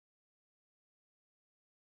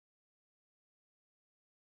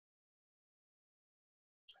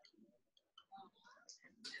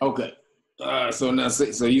Okay. So now,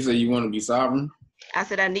 so you say you want to be sovereign? I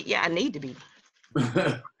said I need to be.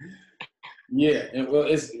 Yeah, and well,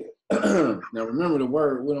 it's now remember the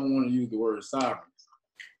word. We don't want to use the word sovereign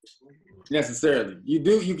necessarily. You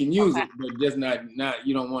can use Okay. it, but just not.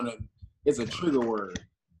 You don't want to. It's a trigger word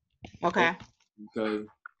Okay. because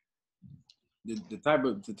the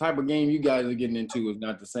type of game you guys are getting into is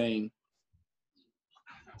not the same.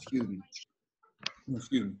 Excuse me.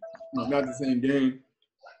 Excuse me. It's not the same game.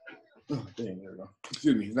 Oh, damn, there we go.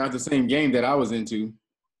 Excuse me. It's not the same game that I was into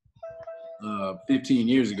 15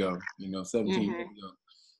 years ago. 17 years ago.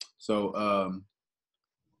 So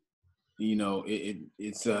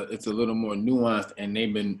it's a little more nuanced, and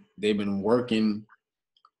they've been working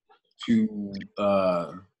to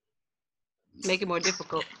make it more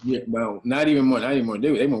difficult. Yeah, well, not even more. They've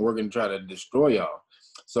been working to try to destroy y'all.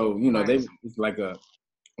 So Right. it's like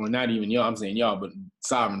or not even y'all. I'm saying y'all, but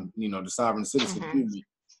sovereign. The sovereign citizen movement,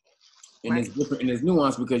 and Right. it's different and it's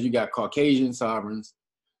nuanced because you got Caucasian sovereigns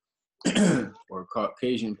or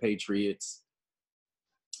Caucasian patriots,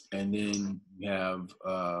 and then you have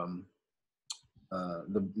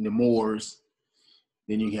the Moors.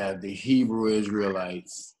 Then you have the Hebrew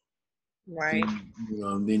Israelites. Right.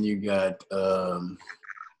 Then you got the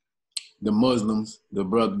Muslims, the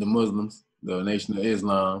Muslims, the Nation of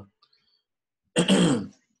Islam.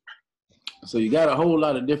 So you got a whole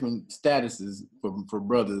lot of different statuses for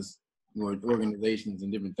brothers or organizations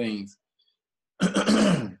and different things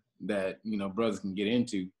that brothers can get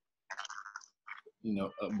into.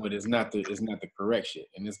 But it's not the correct shit,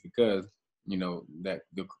 and it's because that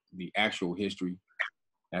the actual history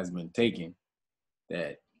has been taken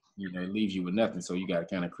that it leaves you with nothing. So you got to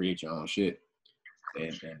kind of create your own shit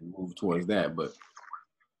and move towards that. But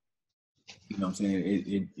what I'm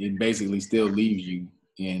saying, it basically still leaves you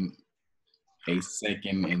in a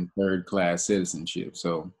second and third class citizenship.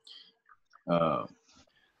 So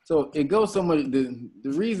so it goes so much. The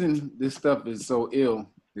reason this stuff is so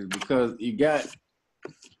ill is because you got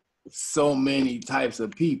so many types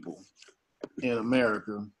of people in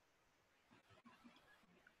America,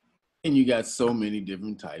 and you got so many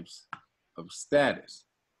different types of status.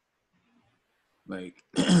 Like,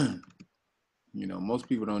 most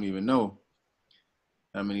people don't even know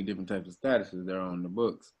how many different types of statuses there are on the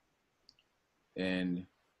books. And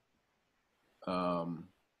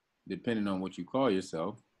depending on what you call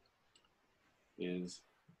yourself is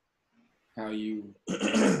how you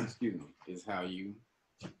excuse me, is how you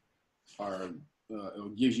are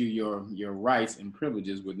it gives you your rights and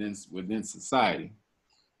privileges within society.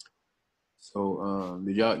 So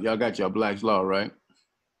y'all got your Black's Law, right?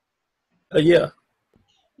 Yeah.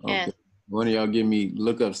 Yes. Okay. One of y'all give me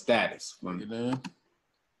look up status. Want to get down?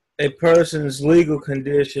 A person's legal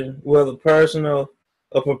condition, whether personal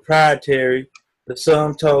or proprietary, the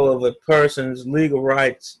sum total of a person's legal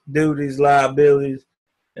rights, duties, liabilities,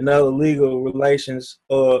 and other legal relations,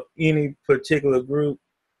 or any particular group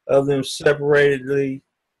of them separately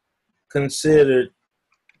considered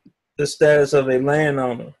the status of a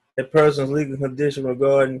landowner. A person's legal condition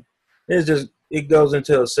regarding it goes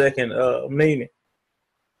into a second meaning.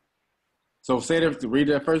 So read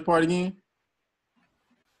that first part again.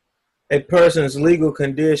 A person's legal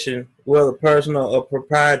condition, whether personal or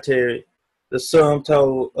proprietary, the sum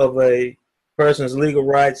total of a person's legal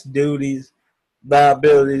rights, duties,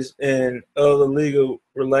 liabilities, and other legal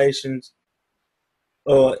relations,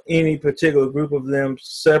 or any particular group of them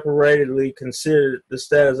separately considered the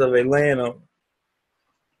status of a landowner.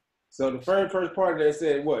 So the first part that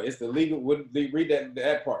said what? It's the legal. Read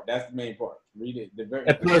that part. That's the main part. Read it.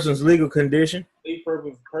 A person's legal condition. A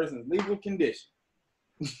person's legal condition.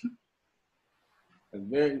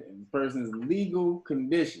 A person's legal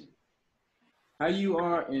condition. How you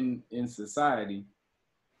are in society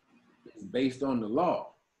is based on the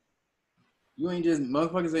law.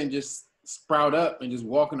 Motherfuckers ain't just sprout up and just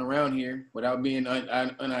walking around here without being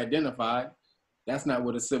unidentified. That's not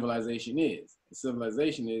what a civilization is. A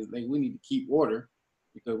civilization is like we need to keep order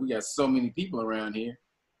because we got so many people around here.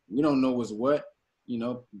 We don't know what's what.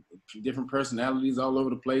 Different personalities all over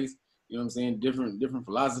the place. You know what I'm saying? Different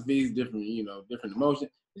philosophies, different emotions.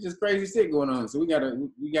 It's just crazy shit going on. So we gotta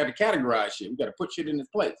categorize shit. We gotta put shit in its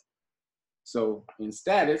place. So in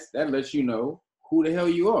status, that lets you know who the hell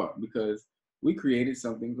you are because we created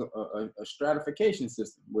something a stratification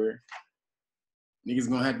system where niggas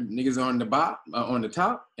gonna have niggas on the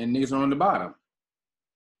top, and niggas are on the bottom.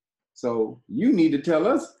 So you need to tell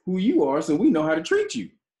us who you are so we know how to treat you.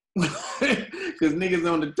 Because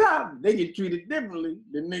niggas on the top, they get treated differently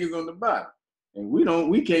than niggas on the bottom. And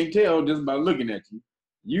we can't tell just by looking at you.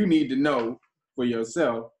 You need to know for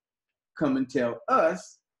yourself come and tell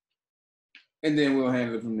us, and then we'll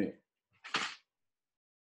handle it from there.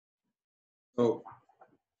 So,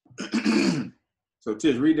 so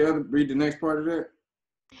Tish, read the next part of that.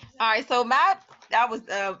 All right, so I was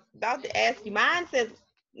about to ask you. Mine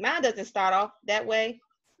doesn't start off that way.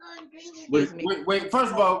 Wait.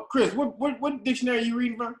 First of all, Chris, what dictionary are you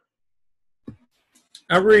reading from?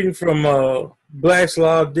 I'm reading from Black's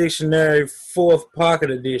Law Dictionary, 4th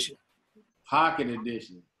Pocket Edition. Pocket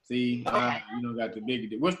edition. See, Okay. you don't got the big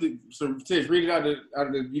edition. So Tish, read it out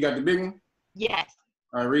of the. You got the big one. Yes.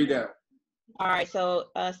 All right, read that. All right, so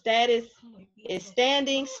status is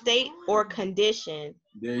standing, state, or condition.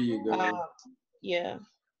 There you go. Yeah.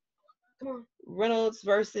 Reynolds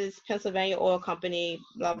versus Pennsylvania Oil Company,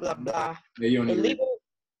 blah, blah, blah. Yeah, you don't need to read.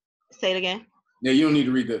 Say it again. Yeah, you don't need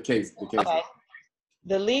to read the case. Okay.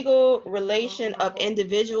 The legal relation of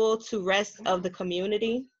individual to rest of the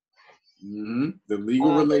community. Mm-hmm. The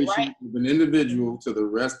legal relation of an individual to the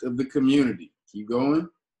rest of the community. Keep going.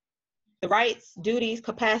 The rights, duties,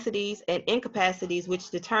 capacities, and incapacities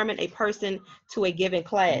which determine a person to a given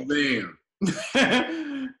class. Bam.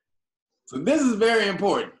 So this is very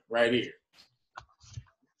important right here.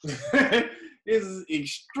 This is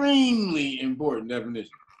extremely important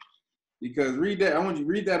definition. Because read that. I want you to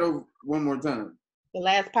read that over one more time. The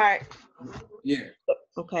last part. Yeah.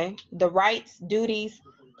 Okay. The rights, duties,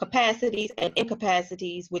 capacities, and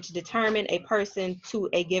incapacities which determine a person to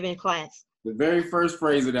a given class. The very first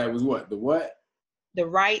phrase of that was what? The what? The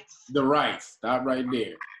rights. The rights. Stop right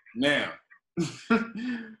there. Now,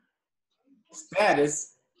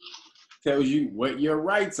 status tells you what your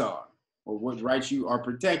rights are, or what rights you are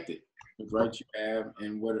protected, what rights you have,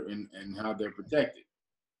 and how they're protected.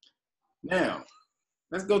 Now,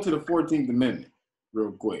 let's go to the 14th Amendment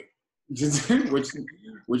real quick,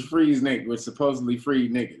 which frees niggas, which supposedly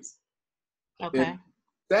freed niggas. Okay.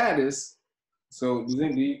 Status. So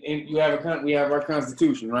we have our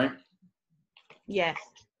Constitution, right? Yes.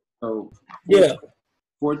 So Yeah.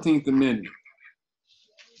 14th Amendment.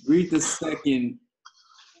 Read the second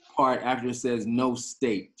part after it says no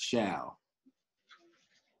state shall.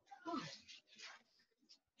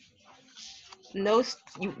 No,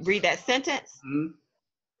 you read that sentence? Mm-hmm.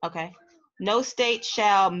 Okay. No state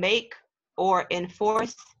shall make or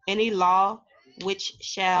enforce any law which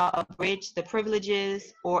shall abridge the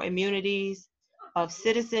privileges or immunities of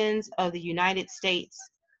citizens of the United States,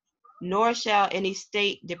 nor shall any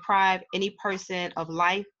state deprive any person of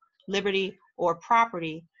life, liberty, or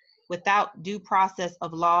property without due process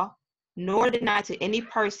of law, nor deny to any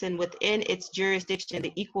person within its jurisdiction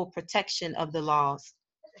the equal protection of the laws.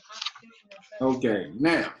 Okay,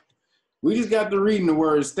 now, we just got to reading the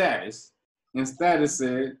word status, and status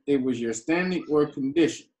said it was your standing or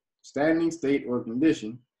condition, standing, state, or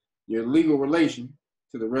condition, your legal relation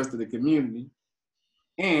to the rest of the community,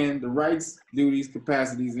 and the rights, duties,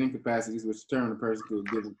 capacities, and incapacities which determine a person to a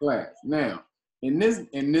given class. Now, in this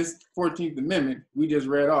 14th Amendment, we just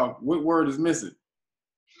read off, what word is missing?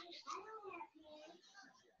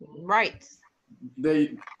 Rights.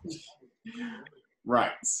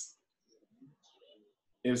 Rights.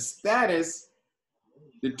 If status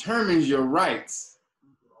determines your rights,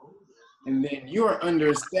 and then you're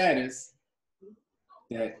under status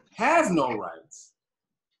that has no rights,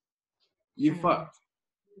 you fucked.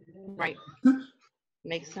 Right.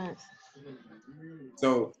 Makes sense.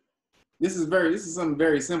 So this is something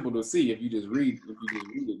very simple to see if you just read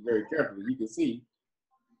it very carefully. You can see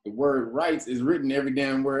the word rights is written every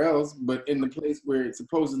damn where else, but in the place where it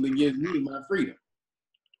supposedly gives me my freedom.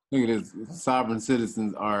 Look at this. Sovereign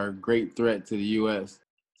citizens are a great threat to the U.S.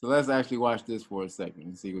 So let's actually watch this for a second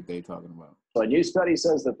and see what they're talking about. So a new study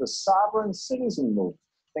says that the sovereign citizen movement,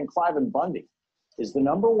 think Clive and Bundy, is the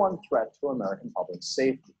 #1 threat to American public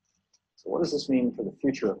safety. So what does this mean for the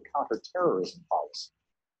future of counterterrorism policy?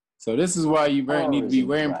 So this is why you need to be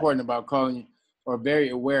very important about calling, or very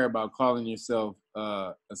aware about calling yourself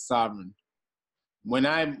a sovereign. When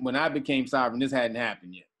I became sovereign, this hadn't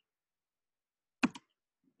happened yet.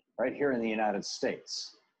 Right here in the United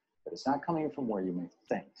States, but it's not coming from where you may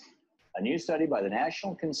think. A new study by the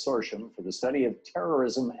National Consortium for the Study of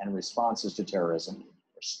Terrorism and Responses to Terrorism,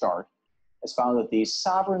 or START, has found that the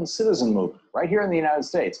sovereign citizen movement, right here in the United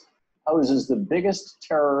States, poses the biggest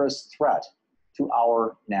terrorist threat to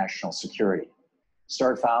our national security.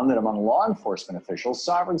 START found that among law enforcement officials,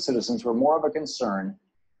 sovereign citizens were more of a concern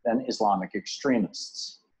than Islamic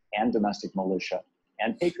extremists and domestic militia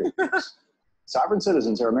and patriot groups. Sovereign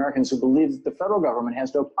citizens are Americans who believe that the federal government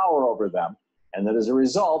has no power over them, and that as a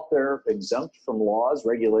result, they're exempt from laws,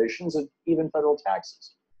 regulations, and even federal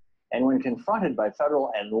taxes. And when confronted by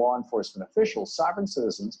federal and law enforcement officials, sovereign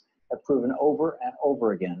citizens have proven over and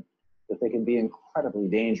over again that they can be incredibly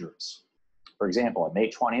dangerous. For example, on May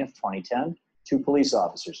 20th, 2010, 2 police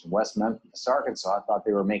officers in West Memphis, Arkansas, thought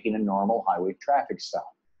they were making a normal highway traffic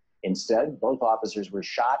stop. Instead, both officers were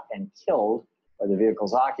shot and killed by the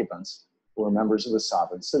vehicle's occupants, who were members of the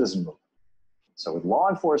sovereign citizen movement. So with law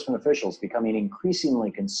enforcement officials becoming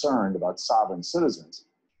increasingly concerned about sovereign citizens,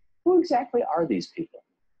 who exactly are these people?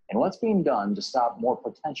 And what's being done to stop more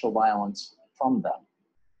potential violence from them?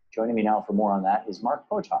 Joining me now for more on that is Mark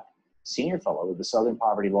Potok, Senior Fellow with the Southern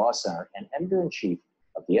Poverty Law Center and Editor-in-Chief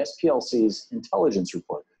of the SPLC's Intelligence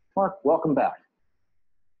Report. Mark, welcome back.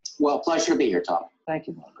 Well, pleasure to be here, Tom. Thank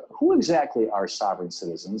you, Mark. Who exactly are sovereign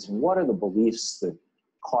citizens, and what are the beliefs that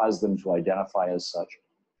cause them to identify as such?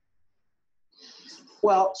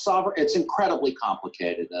 Well, it's incredibly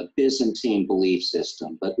complicated, a Byzantine belief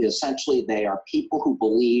system, but essentially they are people who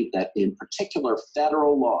believe that in particular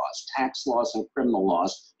federal laws, tax laws and criminal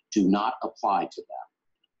laws, do not apply to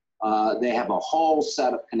them. They have a whole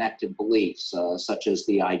set of connected beliefs, such as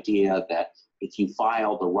the idea that if you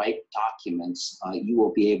file the right documents, you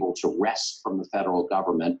will be able to wrest from the federal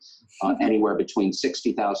government anywhere between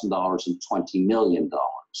 $60,000 and $20 million.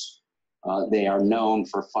 They are known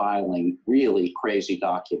for filing really crazy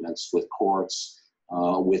documents with courts,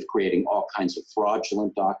 with creating all kinds of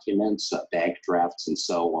fraudulent documents, bank drafts, and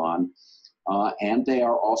so on. And they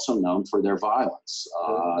are also known for their violence.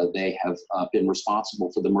 They have been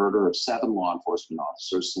responsible for the murder of 7 law enforcement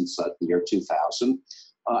officers since the year 2000.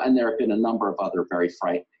 And there have been a number of other very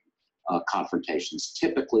frightening confrontations,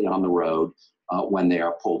 typically on the road when they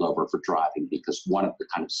are pulled over for driving, because one of the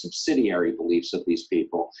kind of subsidiary beliefs of these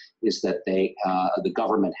people is that the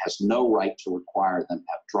government has no right to require them to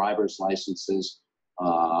have driver's licenses,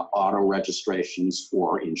 auto registrations,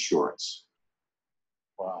 or insurance.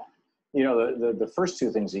 Wow. You know, the first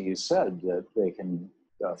 2 things that you said, that they can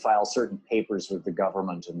file certain papers with the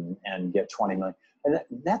government and get 20 million. And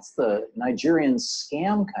that's the Nigerian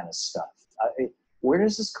scam kind of stuff. Where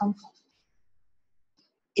does this come from?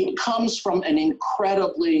 It comes from an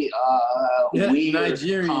incredibly weird,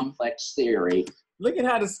 Nigerian, complex theory. Look at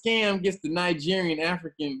how the scam gets the Nigerian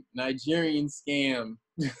scam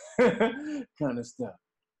kind of stuff.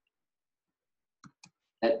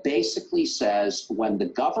 That basically says when the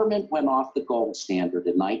government went off the gold standard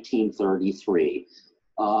in 1933,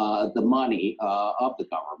 the money of the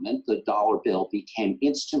government, the dollar bill, became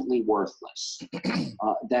instantly worthless.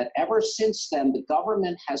 That ever since then, the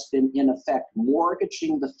government has been, in effect,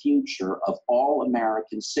 mortgaging the future of all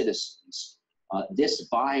American citizens, this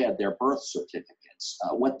via their birth certificates.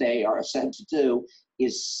 What they are said to do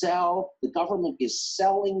is the government is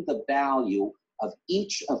selling the value of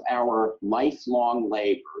each of our lifelong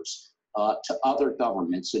labors to other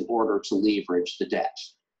governments in order to leverage the debt.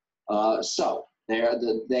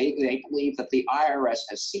 They believe that the IRS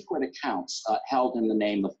has secret accounts held in the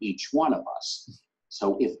name of each one of us.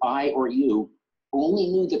 So if I or you only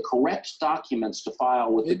knew the correct documents to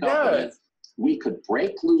file with the government, we could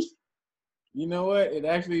break loose. You know what? It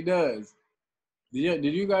actually does. Did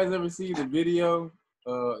you guys ever see the video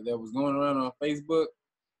that was going around on Facebook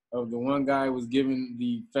of the one guy was giving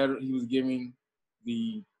the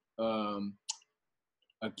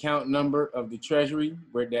account number of the Treasury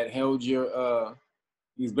where that held your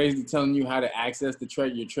he was basically telling you how to access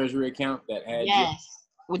your Treasury account that had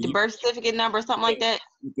with the birth certificate number or something like that,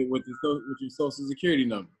 with your Social Security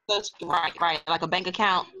number. Right, like a bank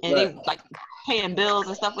account, and they like paying bills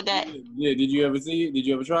and stuff with that. Yeah, did you ever see it? Did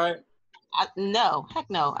you ever try it? No, heck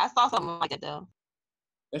no. I saw something like that though.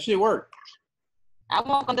 That shit worked. I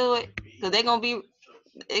won't gonna do it because they're gonna be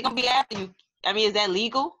after you. I mean, is that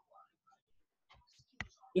legal?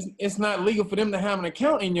 It's not legal for them to have an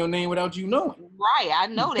account in your name without you knowing. Right, I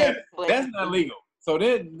know that. But that's not legal. So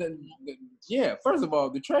first of all,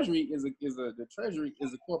 the Treasury is a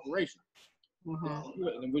corporation,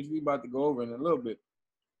 which we about to go over in a little bit.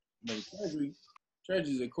 But the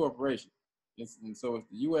Treasury is a corporation, and so it's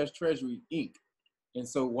the U.S. Treasury Inc. And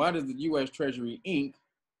so why does the U.S. Treasury Inc.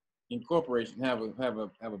 Incorporation have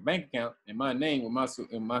a bank account in my name with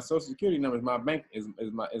my Social Security number is my bank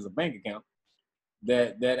is a bank account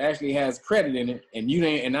that actually has credit in it,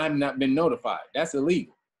 and I've not been notified. That's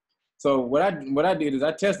illegal. So what I did is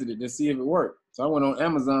I tested it to see if it worked. So I went on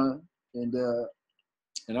Amazon and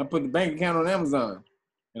I put the bank account on Amazon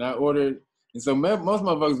and I ordered. And so most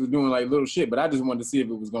motherfuckers were doing like little shit, but I just wanted to see if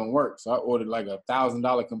it was gonna work. So I ordered like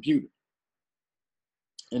 $1,000 computer,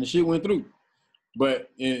 and the shit went through.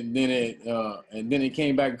 But then it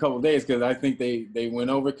came back a couple of days because I think they went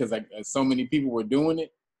over because so many people were doing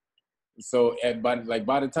it. So by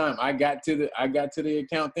the time I got to the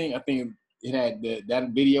account thing, I think it had that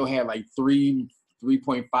video had like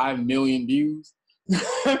 3.5 million views.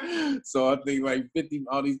 So I think like 50,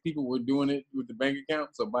 all these people were doing it with the bank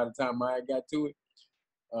account. So by the time I got to it,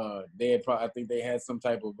 they had I think they had some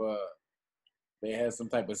type of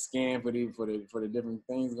scam for the different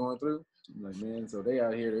things going through. I'm like, man, so they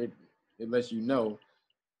out here, it lets you know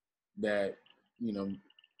that, you know,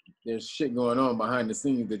 there's shit going on behind the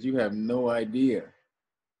scenes that you have no idea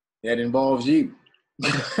that involves you.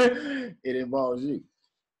 It involves you.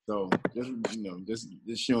 So just, you know, just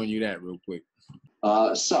showing you that real quick.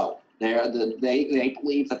 So they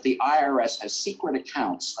believe that the IRS has secret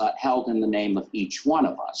accounts held in the name of each one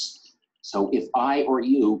of us. So if I or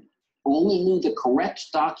you only knew the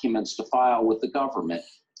correct documents to file with the government,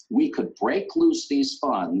 we could break loose these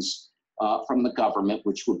funds from the government,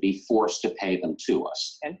 which would be forced to pay them to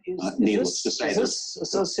us. And is this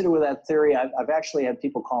associated with that theory? I've actually had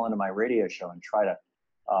people call into my radio show and try to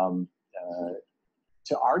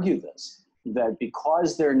argue this, that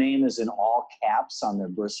because their name is in all caps on their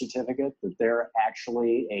birth certificate, that they're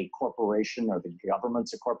actually a corporation, or the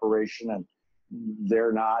government's a corporation, and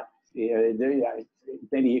they're not.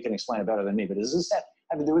 Maybe you can explain it better than me, but does this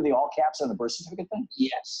have to do with the all caps on the birth certificate thing?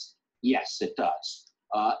 Yes, it does.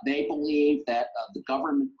 They believe that the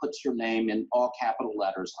government puts your name in all capital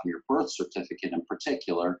letters on your birth certificate in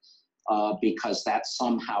particular, because that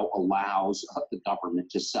somehow allows the government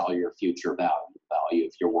to sell your future value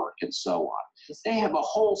of your work and so on. They have a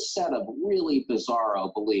whole set of really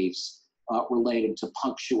bizarro beliefs relating to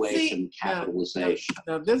punctuation, capitalization.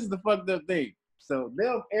 Now, this is the fucked up thing. So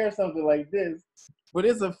they'll air something like this, but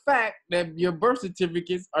it's a fact that your birth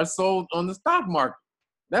certificates are sold on the stock market.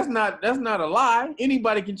 That's not a lie.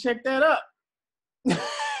 Anybody can check that up.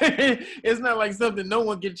 It's not like something no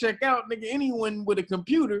one can check out. Nigga, anyone with a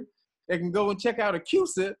computer that can go and check out a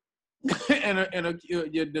QSIP and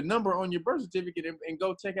the number on your birth certificate and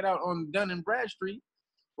go check it out on Dun & Bradstreet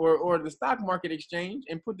or the stock market exchange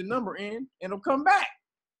and put the number in, and it'll come back.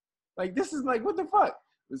 Like, this is like, what the fuck?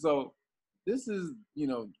 So this is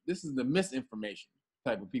the misinformation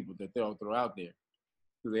type of people that they'll throw out there.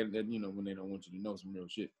 Because they, you know, when they don't want you to know some real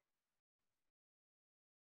shit.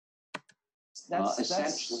 That's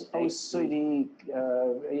OCD,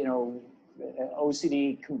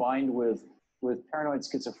 OCD combined with paranoid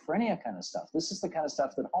schizophrenia kind of stuff. This is the kind of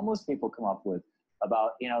stuff that homeless people come up with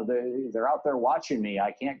about, you know, they're out there watching me.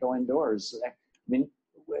 I can't go indoors. I mean,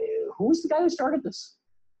 who's the guy who started this?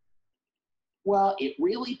 Well, it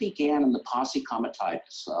really began in the Posse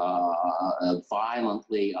Comitatus, a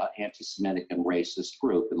violently anti-Semitic and racist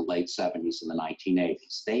group in the late 70s and the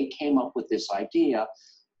 1980s. They came up with this idea,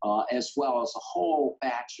 as well as a whole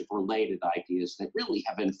batch of related ideas that really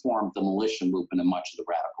have informed the militia movement and much of the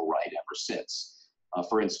radical right ever since.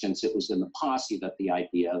 For instance, it was in the Posse that the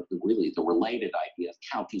related idea of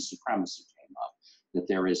county supremacy came up, that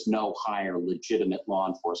there is no higher legitimate law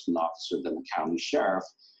enforcement officer than the county sheriff.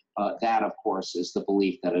 That, of course, is the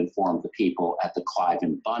belief that informed the people at the Clive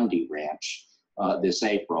and Bundy Ranch this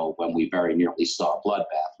April, when we very nearly saw a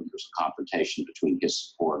bloodbath, when there was a confrontation between his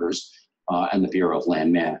supporters and the Bureau of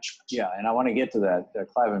Land Management. Yeah, and I want to get to that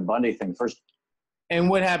Clive and Bundy thing first. And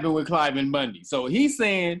what happened with Clive and Bundy? So he's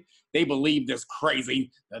saying they believe this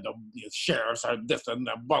crazy, that the sheriffs are this and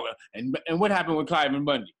that, and what happened with Clive and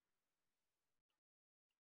Bundy?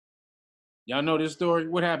 Y'all know this story?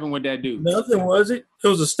 What happened with that dude? Nothing, was it? It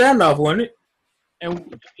was a standoff, wasn't it?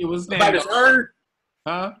 And it was about his herd?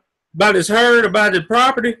 Huh? About his herd, about his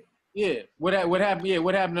property? Yeah. What happened? Yeah,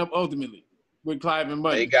 what happened up ultimately with Clive and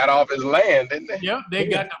Bundy? They got off his land, didn't they? Yep, they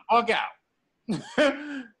got the fuck out.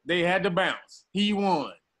 They had to bounce. He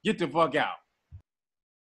won. Get the fuck out.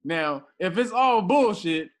 Now, if it's all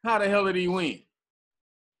bullshit, how the hell did he win?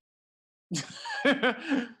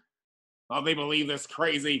 Oh, they believe this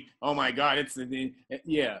crazy. Oh my God,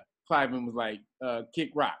 yeah. Cliven was like,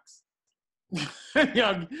 kick rocks.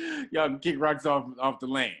 y'all kick rocks off the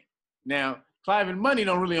land. Now, Clive and Bundy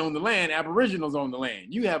don't really own the land. Aboriginals own the land.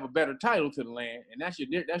 You have a better title to the land, and that's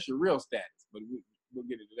your real status. But we'll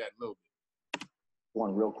get into that in a little bit.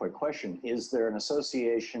 One real quick question: is there an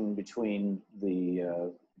association between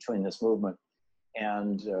between this movement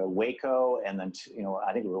and Waco, and then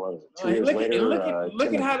I think it was 2 years later.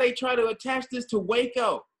 Look at how they try to attach this to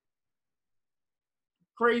Waco.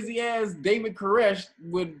 Crazy ass David Koresh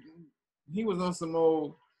he was on some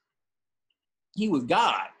old. He was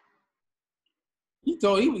God. He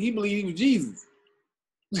believed he was Jesus,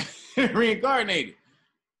 reincarnated.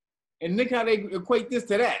 And look how they equate this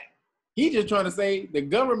to that. He's just trying to say the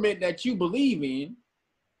government that you believe in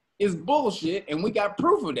is bullshit, and we got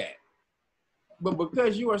proof of that. But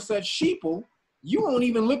because you are such sheeple, You won't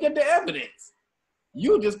even look at the evidence.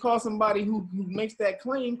 You'll just call somebody who makes that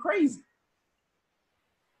claim crazy.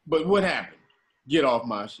 But what happened? Get off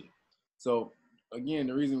my shit. So again,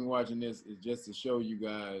 the reason we're watching this is just to show you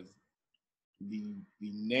guys the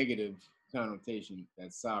negative connotation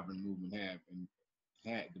that sovereign movement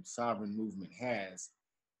the sovereign movement has,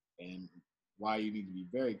 and why you need to be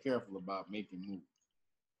very careful about making moves.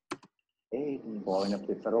 Hey, blowing up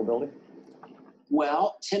the federal building?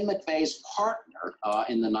 Well, Tim McVeigh's partner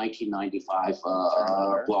in the 1995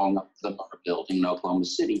 blowing up the building in Oklahoma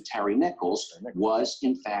City, Terry Nichols, was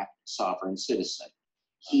in fact sovereign citizen.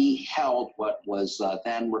 He held what was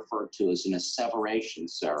then referred to as an asseveration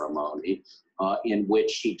ceremony, in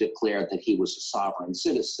which he declared that he was a sovereign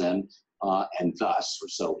citizen, and thus, or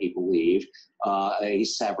so he believed, he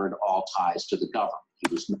severed all ties to the government.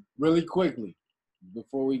 He was really quickly.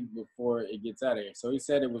 Before it gets out of here. So he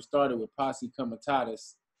said it was started with Posse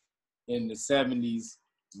Comitatus in the 70s,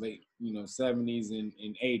 late, 70s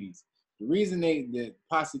and 80s. The reason the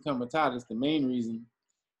Posse Comitatus, the main reason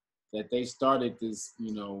that they started this,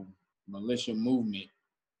 militia movement,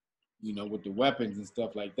 with the weapons and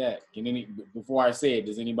stuff like that. Before I say it,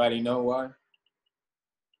 does anybody know why?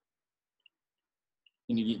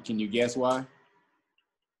 Can you guess why?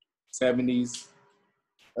 70s.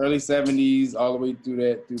 Early 70s, all the way through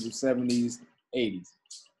the 70s, 80s.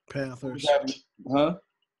 Panthers. Huh?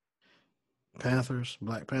 Panthers.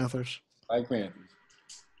 Black Panthers. Black Panthers.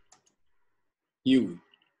 Huey.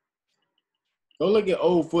 Go look at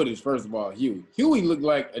old footage, first of all, Huey. Huey looked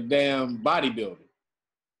like a damn bodybuilder.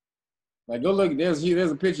 Like, go look, there's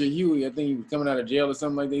a picture of Huey. I think he was coming out of jail or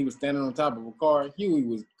something like that. He was standing on top of a car. Huey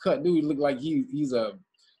was cut. Dude, he looked like he's a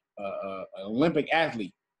Olympic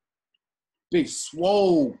athlete. Big,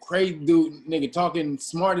 swole, crazy dude, nigga, talking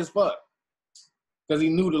smart as fuck. Because he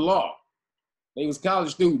knew the law. They was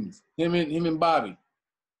college students, him and Bobby.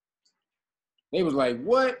 They was like,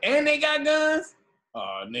 what? And they got guns?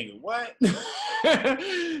 Oh, nigga, what?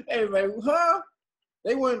 They was like, huh?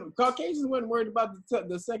 Caucasians weren't worried about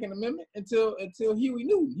the Second Amendment until Huey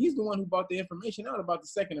Newton. He's the one who brought the information out about the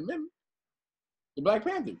Second Amendment. The Black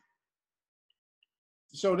Panthers.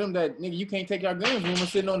 To show them that, nigga, you can't take our guns when we're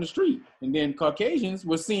sitting on the street. And then Caucasians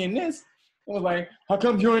were seeing this and was like, how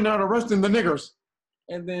come you ain't not arresting the niggers?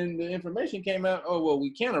 And then the information came out, oh, well, we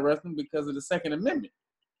can't arrest them because of the Second Amendment.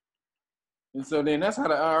 And so then that's how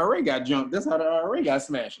the IRA got jumped. That's how the IRA got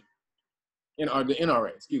smashed. The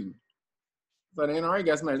NRA, excuse me. So the NRA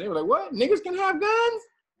got smashed. They were like, what? Niggas can have guns?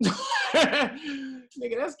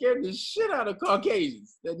 Nigga, that scared the shit out of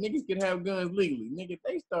Caucasians, that niggas could have guns legally. Nigga,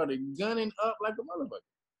 they started gunning up like a motherfucker.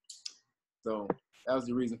 So that was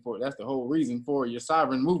the reason for it. That's the whole reason for your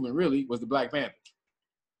sovereign movement, really, was the Black Panthers.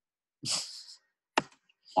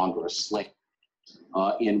 longer a slave,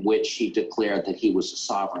 in which he declared that he was a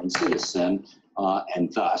sovereign citizen,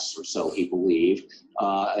 and thus, or so he believed,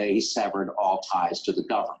 he severed all ties to the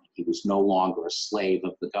government. He was no longer a slave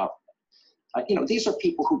of the government. These are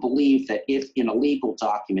people who believe that if in a legal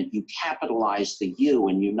document you capitalize the U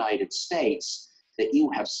in United States, that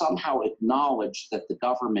you have somehow acknowledged that the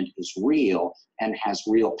government is real and has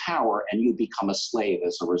real power, and you become a slave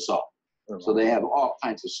as a result. So they have all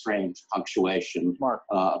kinds of strange punctuation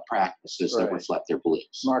practices that reflect their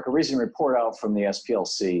beliefs. Mark, a recent report out from the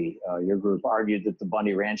SPLC, your group argued that the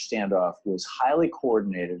Bundy Ranch standoff was highly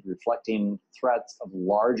coordinated, reflecting threats of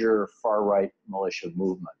larger far-right militia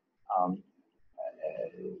movement.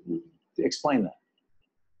 Explain that.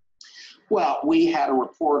 Well, we had a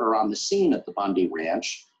reporter on the scene at the Bundy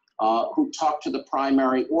Ranch who talked to the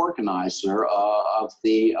primary organizer of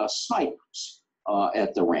the snipers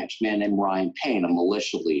at the ranch, a man named Ryan Payne, a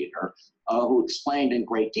militia leader, who explained in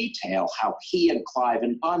great detail how he and Clive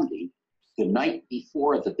and Bundy, the night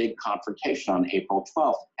before the big confrontation on April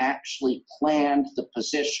 12th, actually planned the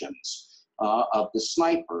positions of the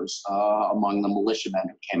snipers among the militiamen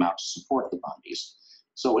who came out to support the Bundys.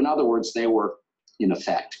 So in other words, they were, in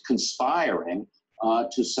effect, conspiring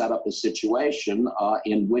to set up a situation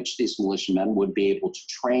in which these militiamen would be able to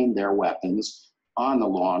train their weapons on the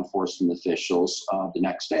law enforcement officials the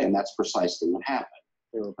next day, and that's precisely what happened.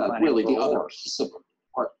 Really, the other piece of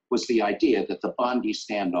it was the idea that the Bundy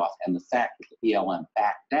standoff and the fact that the BLM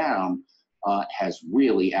backed down has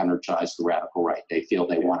really energized the radical right. They feel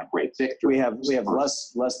they want a great victory. We have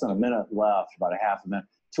less than a minute left, about a half a minute.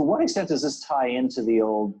 To what extent does this tie into the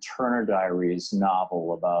old Turner Diaries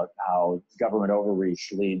novel about how government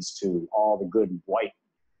overreach leads to all the good white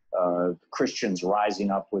Christians rising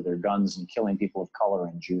up with their guns and killing people of color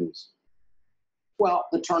and Jews? Well,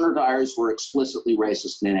 the Turner Diaries were explicitly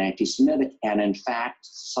racist and anti-Semitic, and in fact,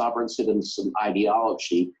 sovereign citizen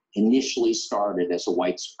ideology initially started as a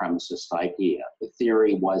white supremacist idea. The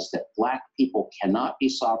theory was that Black people cannot be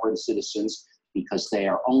sovereign citizens because they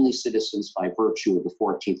are only citizens by virtue of the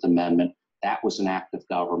 14th Amendment. That was an act of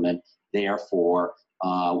government. Therefore,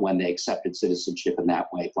 when they accepted citizenship in that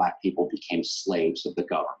way, Black people became slaves of the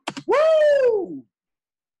government. Woo!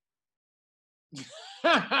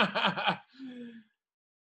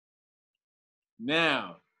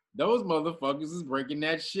 Now, those motherfuckers is breaking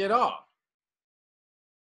that shit off.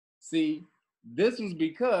 See, this was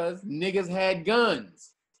because niggas had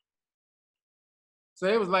guns. So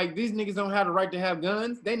it was like, these niggas don't have the right to have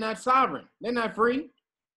guns. They not sovereign. They're not free.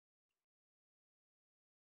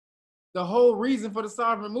 The whole reason for the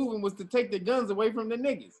sovereign movement was to take the guns away from the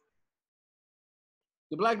niggas.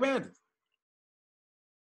 The Black Panthers.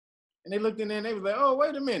 And they looked in there and they was like, oh,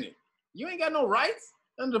 wait a minute. You ain't got no rights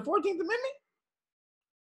under the 14th Amendment?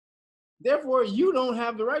 Therefore, you don't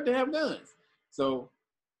have the right to have guns. So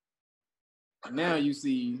now you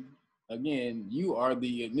see, again, you are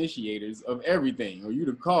the initiators of everything, or you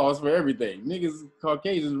the cause for everything. Niggas,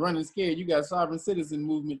 Caucasians running scared. You got sovereign citizen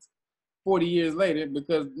movements 40 years later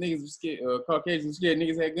because niggas were scared, Caucasians scared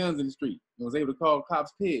niggas had guns in the street and was able to call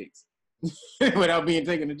cops pigs without being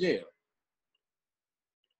taken to jail.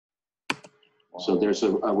 So there's a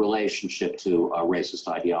relationship to racist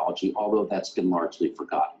ideology, although that's been largely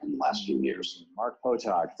forgotten in the last few years. Mark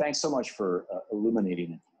Potog, thanks so much for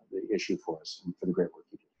illuminating the issue for us and for the great work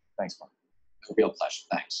you do. Thanks, Mark. A real pleasure.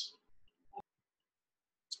 Thanks.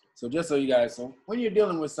 So just so you guys, so when you're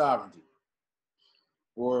dealing with sovereignty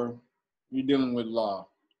or you're dealing with law,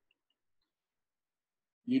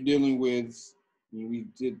 you're dealing with, we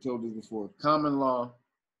told this before, common law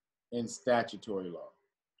and statutory law.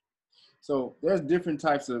 So there's different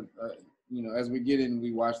types of, as we get in,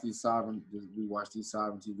 we watch these sovereignty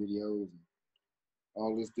videos and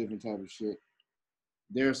all this different type of shit.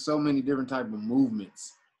 There's so many different type of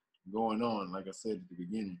movements going on, like I said at the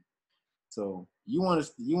beginning. So you want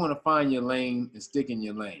to find your lane and stick in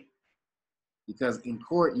your lane, because in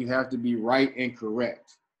court you have to be right and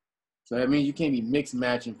correct. So that means you can't be mixed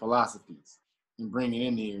matching philosophies and bring it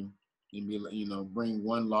in here and be, bring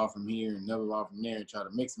one law from here and another law from there and try to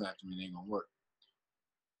mix match them. It ain't gonna work.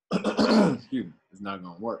 Excuse me, it's not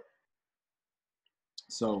gonna work.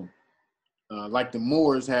 So, like the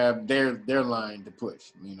Moors have their line to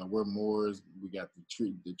push. We're Moors. We got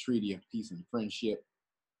the Treaty of Peace and Friendship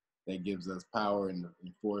that gives us power and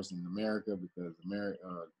force in America, because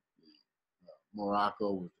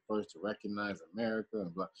Morocco was the first to recognize America.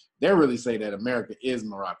 And blah. They really say that America is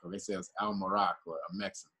Morocco. They say it's Al Morocco or a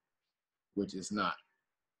Mexican, which it's not.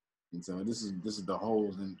 And so this is the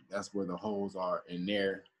holes, and that's where the holes are in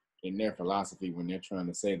their philosophy when they're trying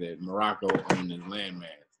to say that Morocco owned this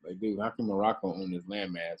landmass. Like, dude, how can Morocco own this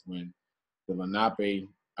landmass when the Lenape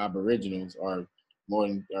Aboriginals are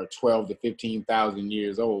 12 to 15,000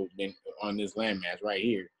 years old on this landmass right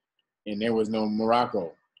here, and there was no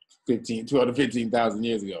Morocco 12 to 15,000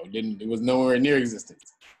 years ago. It was nowhere near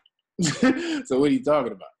existence. So what are you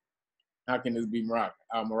talking about? How can this be Morocco,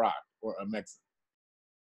 Al Morocco, or a Mexican?